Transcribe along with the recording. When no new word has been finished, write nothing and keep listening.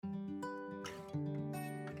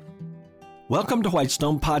Welcome to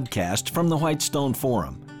Whitestone Podcast from the Whitestone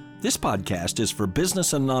Forum. This podcast is for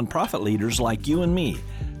business and nonprofit leaders like you and me,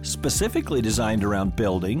 specifically designed around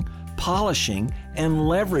building, polishing, and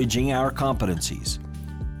leveraging our competencies.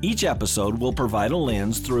 Each episode will provide a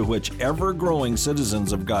lens through which ever-growing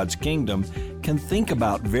citizens of God's kingdom can think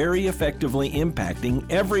about very effectively impacting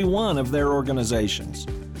every one of their organizations.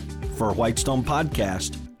 For Whitestone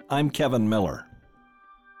Podcast, I'm Kevin Miller.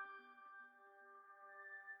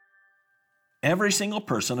 Every single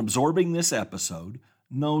person absorbing this episode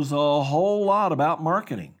knows a whole lot about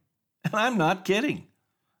marketing. And I'm not kidding.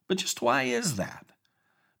 But just why is that?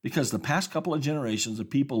 Because the past couple of generations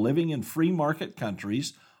of people living in free market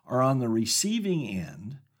countries are on the receiving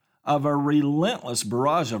end of a relentless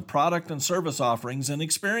barrage of product and service offerings and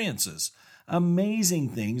experiences. Amazing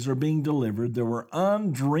things are being delivered that were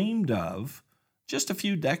undreamed of just a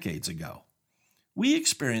few decades ago. We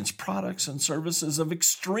experience products and services of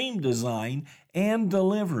extreme design and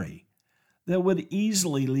delivery that would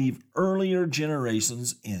easily leave earlier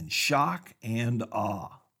generations in shock and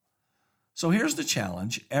awe. So here's the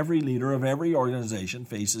challenge every leader of every organization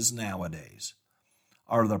faces nowadays.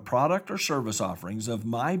 Are the product or service offerings of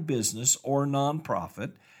my business or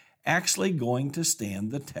nonprofit actually going to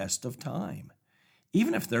stand the test of time,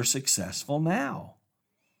 even if they're successful now?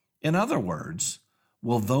 In other words,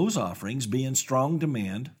 will those offerings be in strong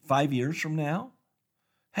demand 5 years from now?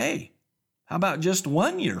 Hey, how about just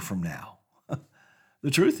 1 year from now? The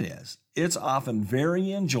truth is, it's often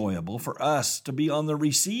very enjoyable for us to be on the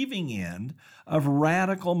receiving end of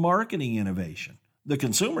radical marketing innovation, the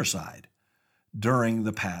consumer side, during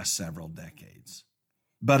the past several decades.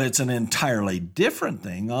 But it's an entirely different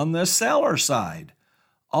thing on the seller side,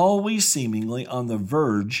 always seemingly on the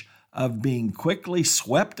verge of being quickly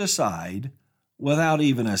swept aside without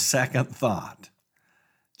even a second thought.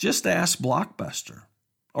 Just ask Blockbuster,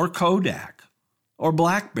 or Kodak, or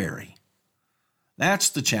BlackBerry. That's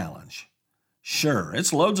the challenge. Sure,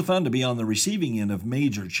 it's loads of fun to be on the receiving end of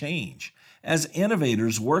major change, as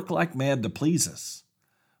innovators work like mad to please us.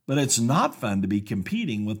 But it's not fun to be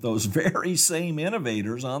competing with those very same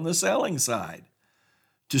innovators on the selling side.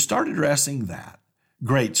 To start addressing that,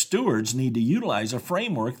 great stewards need to utilize a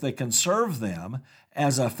framework that can serve them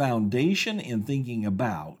as a foundation in thinking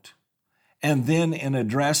about, and then in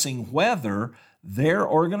addressing whether their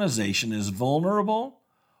organization is vulnerable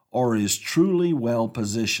or is truly well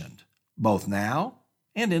positioned, both now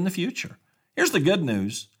and in the future. Here's the good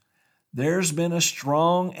news. There's been a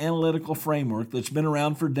strong analytical framework that's been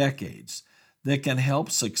around for decades that can help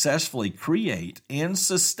successfully create and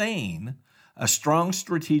sustain a strong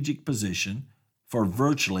strategic position for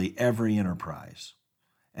virtually every enterprise.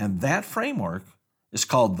 And that framework is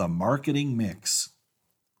called the marketing mix.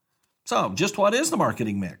 So, just what is the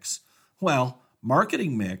marketing mix? Well,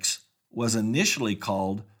 marketing mix was initially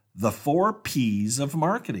called the 4 P's of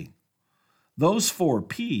marketing. Those 4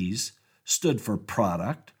 P's stood for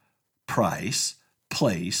product, price,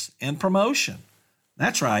 place, and promotion.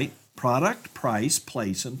 That's right, product, price,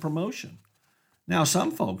 place, and promotion. Now,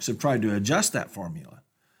 some folks have tried to adjust that formula.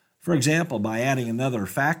 For example, by adding another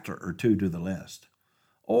factor or two to the list,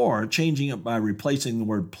 or changing it by replacing the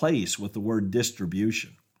word place with the word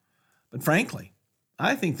distribution. But frankly,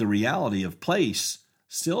 I think the reality of place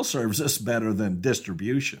still serves us better than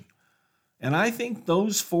distribution. And I think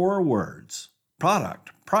those 4 words,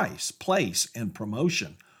 product, price, place, and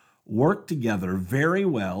promotion, work together very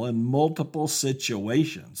well in multiple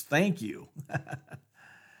situations. Thank you.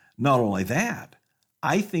 Not only that,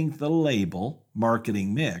 I think the label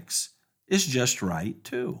marketing mix is just right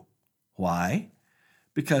too. Why?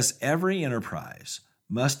 Because every enterprise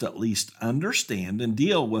must at least understand and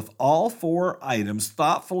deal with all 4 items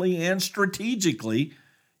thoughtfully and strategically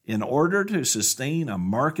in order to sustain a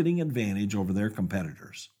marketing advantage over their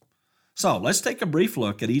competitors. So let's take a brief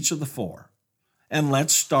look at each of the 4. And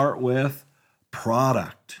let's start with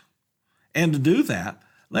product. And to do that,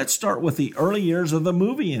 let's start with the early years of the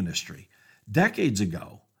movie industry. Decades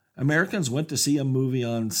ago, Americans went to see a movie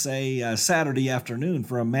on, say, a Saturday afternoon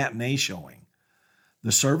for a matinee showing.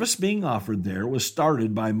 The service being offered there was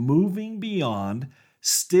started by moving beyond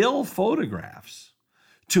still photographs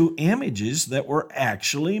to images that were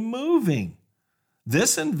actually moving.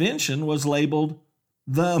 This invention was labeled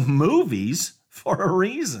the movies for a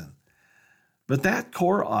reason. But that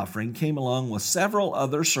core offering came along with several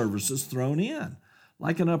other services thrown in,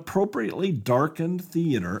 like an appropriately darkened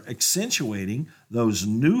theater accentuating those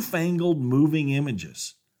newfangled moving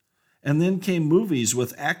images. And then came movies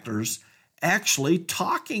with actors actually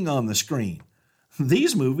talking on the screen.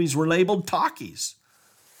 These movies were labeled talkies.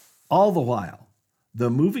 All the while, the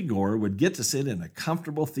moviegoer would get to sit in a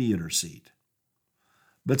comfortable theater seat.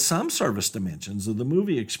 But some service dimensions of the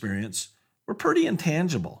movie experience were pretty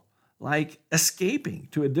intangible, like escaping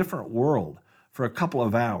to a different world for a couple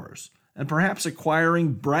of hours and perhaps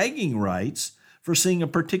acquiring bragging rights for seeing a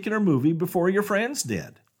particular movie before your friends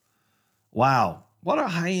did. Wow, what a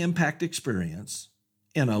high-impact experience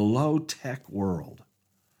in a low-tech world.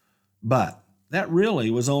 But that really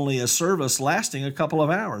was only a service lasting a couple of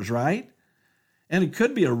hours, right? And it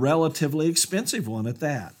could be a relatively expensive one at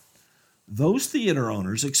that. Those theater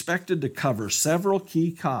owners expected to cover several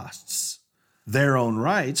key costs: their own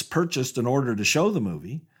rights purchased in order to show the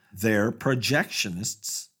movie, their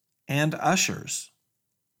projectionists, and ushers,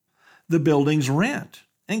 the building's rent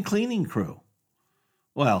and cleaning crew.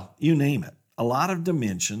 Well, you name it. A lot of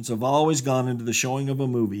dimensions have always gone into the showing of a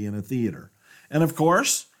movie in a theater. And of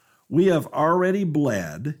course, we have already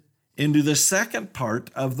bled into the second part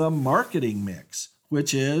of the marketing mix,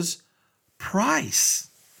 which is price.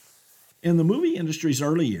 In the movie industry's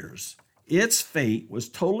early years, its fate was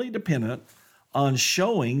totally dependent on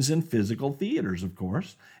showings in physical theaters, of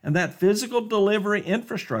course, and that physical delivery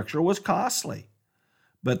infrastructure was costly.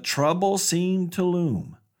 But trouble seemed to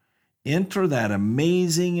loom. Enter that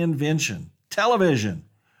amazing invention, television,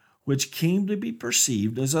 which came to be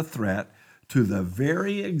perceived as a threat to the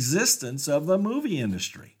very existence of the movie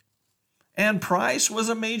industry. And price was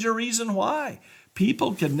a major reason why.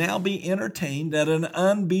 People could now be entertained at an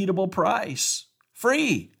unbeatable price,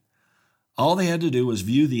 free. All they had to do was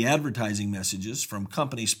view the advertising messages from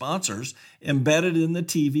company sponsors embedded in the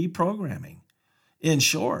TV programming. In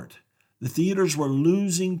short, the theaters were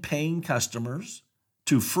losing paying customers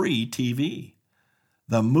to free TV.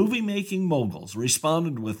 The movie-making moguls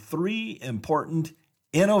responded with three important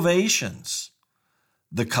innovations: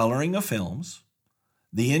 the coloring of films,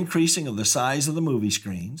 the increasing of the size of the movie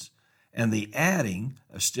screens, and the adding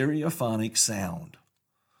of stereophonic sound.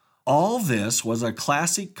 All this was a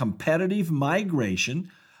classic competitive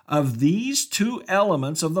migration of these two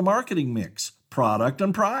elements of the marketing mix, product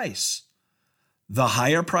and price. The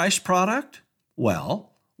higher priced product?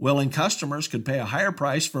 Well, willing customers could pay a higher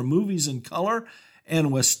price for movies in color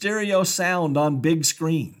and with stereo sound on big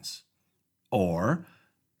screens. Or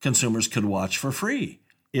consumers could watch for free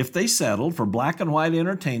if they settled for black and white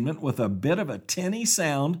entertainment with a bit of a tinny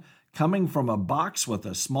sound coming from a box with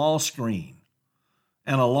a small screen.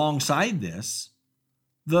 And alongside this,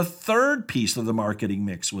 the third piece of the marketing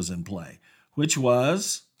mix was in play, which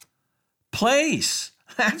was place.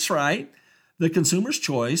 That's right. The consumer's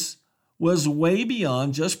choice was way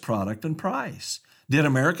beyond just product and price. Did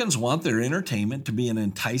Americans want their entertainment to be an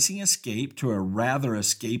enticing escape to a rather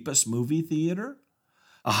escapist movie theater?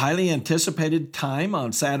 A highly anticipated time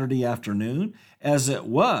on Saturday afternoon, as it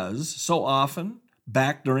was so often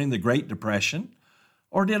back during the Great Depression?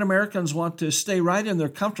 Or did Americans want to stay right in their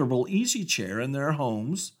comfortable easy chair in their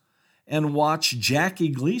homes and watch Jackie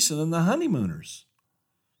Gleason and the Honeymooners?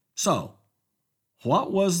 So,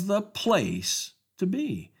 what was the place to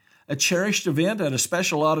be? A cherished event at a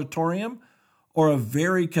special auditorium or a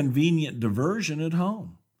very convenient diversion at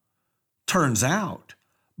home? Turns out,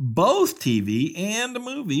 both TV and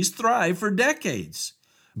movies thrived for decades,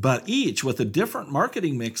 but each with a different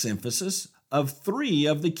marketing mix emphasis of three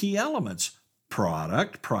of the key elements: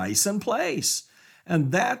 product, price, and place.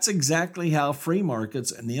 And that's exactly how free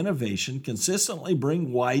markets and innovation consistently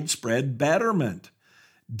bring widespread betterment.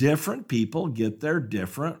 Different people get their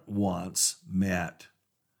different wants met.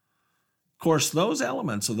 Of course, those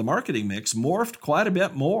elements of the marketing mix morphed quite a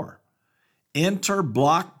bit more. Enter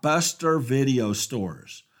Blockbuster video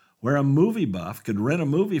stores, where a movie buff could rent a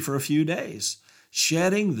movie for a few days,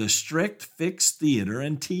 shedding the strict fixed theater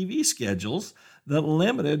and TV schedules that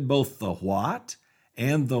limited both the what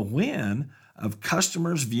and the when of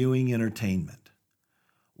customers viewing entertainment.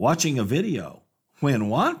 Watching a video, when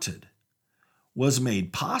wanted, was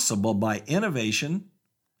made possible by innovation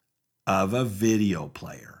of a video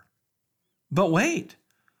player. But wait,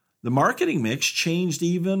 the marketing mix changed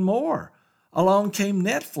even more. Along came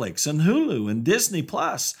Netflix and Hulu and Disney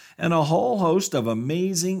Plus and a whole host of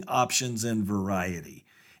amazing options and variety.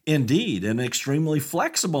 Indeed, an extremely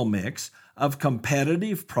flexible mix of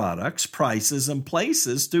competitive products, prices, and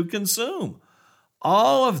places to consume.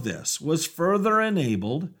 All of this was further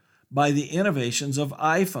enabled by the innovations of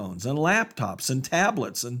iPhones and laptops and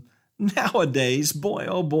tablets. And nowadays, boy,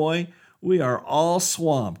 oh boy, we are all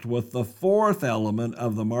swamped with the fourth element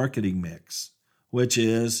of the marketing mix, which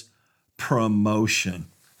is promotion.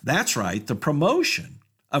 That's right, the promotion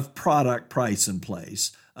of product, price, and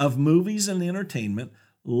place, of movies and entertainment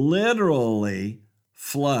literally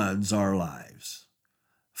floods our lives.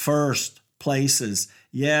 First, places.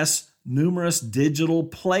 Yes, numerous digital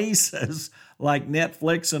places like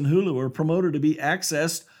Netflix and Hulu are promoted to be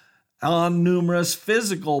accessed on numerous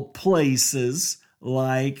physical places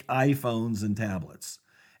like iPhones and tablets.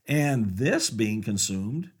 And this being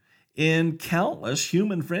consumed in countless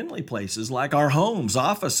human-friendly places like our homes,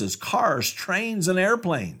 offices, cars, trains, and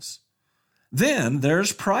airplanes. Then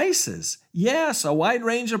there's prices. Yes, a wide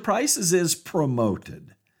range of prices is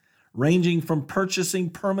promoted, ranging from purchasing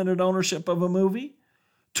permanent ownership of a movie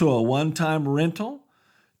to a one-time rental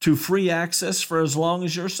to free access for as long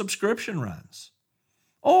as your subscription runs.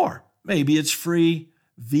 Or maybe it's free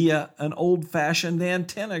via an old-fashioned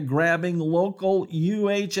antenna grabbing local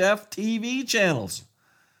UHF TV channels.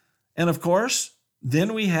 And of course,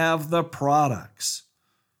 then we have the products.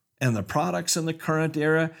 And the products in the current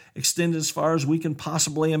era extend as far as we can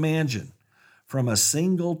possibly imagine, from a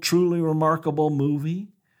single truly remarkable movie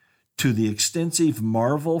to the extensive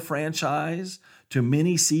Marvel franchise to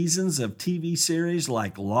many seasons of TV series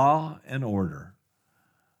like Law and Order.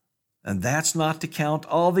 And that's not to count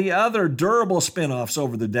all the other durable spin-offs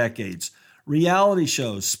over the decades, reality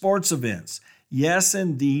shows, sports events, yes,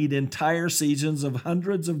 indeed, entire seasons of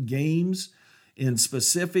hundreds of games in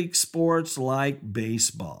specific sports like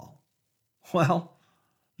baseball. Well,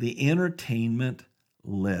 the entertainment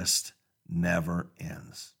list never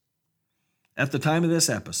ends. At the time of this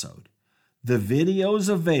episode, the videos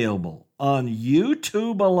available on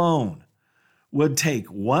YouTube alone would take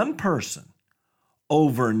one person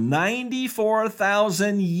over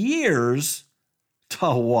 94,000 years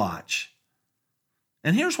to watch.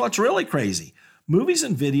 And here's what's really crazy. Movies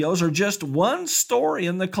and videos are just one story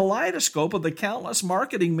in the kaleidoscope of the countless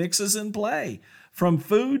marketing mixes in play, from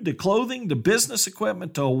food to clothing to business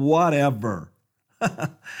equipment to whatever.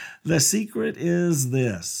 The secret is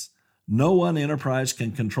this: no one enterprise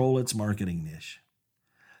can control its marketing niche.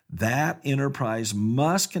 That enterprise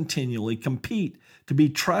must continually compete to be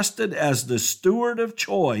trusted as the steward of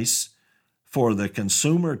choice for the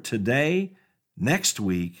consumer today, next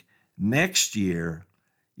week, next year,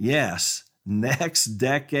 yes, next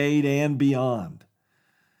decade and beyond.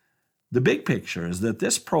 The big picture is that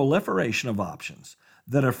this proliferation of options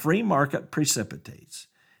that a free market precipitates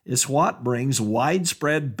is what brings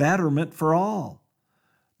widespread betterment for all.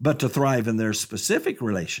 But to thrive in their specific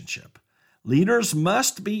relationship, leaders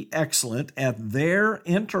must be excellent at their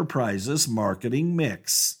enterprise's marketing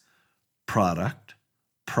mix: product,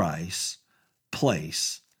 price,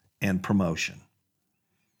 place, and promotion.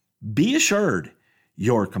 Be assured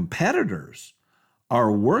your competitors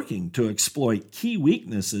are working to exploit key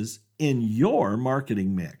weaknesses in your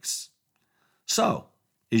marketing mix. So,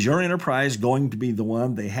 is your enterprise going to be the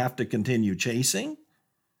one they have to continue chasing,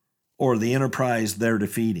 or the enterprise they're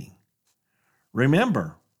defeating?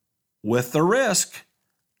 Remember, with the risk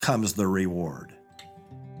comes the reward.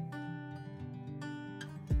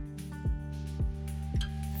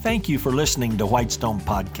 Thank you for listening to Whitestone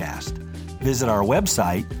Podcast. Visit our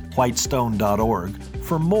website, whitestone.org,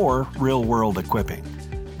 for more real-world equipping.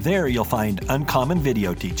 There you'll find uncommon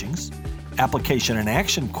video teachings, application and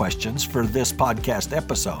action questions for this podcast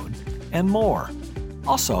episode, and more.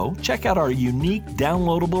 Also, check out our unique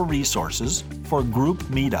downloadable resources for group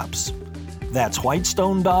meetups. That's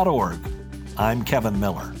whitestone.org. I'm Kevin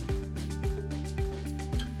Miller.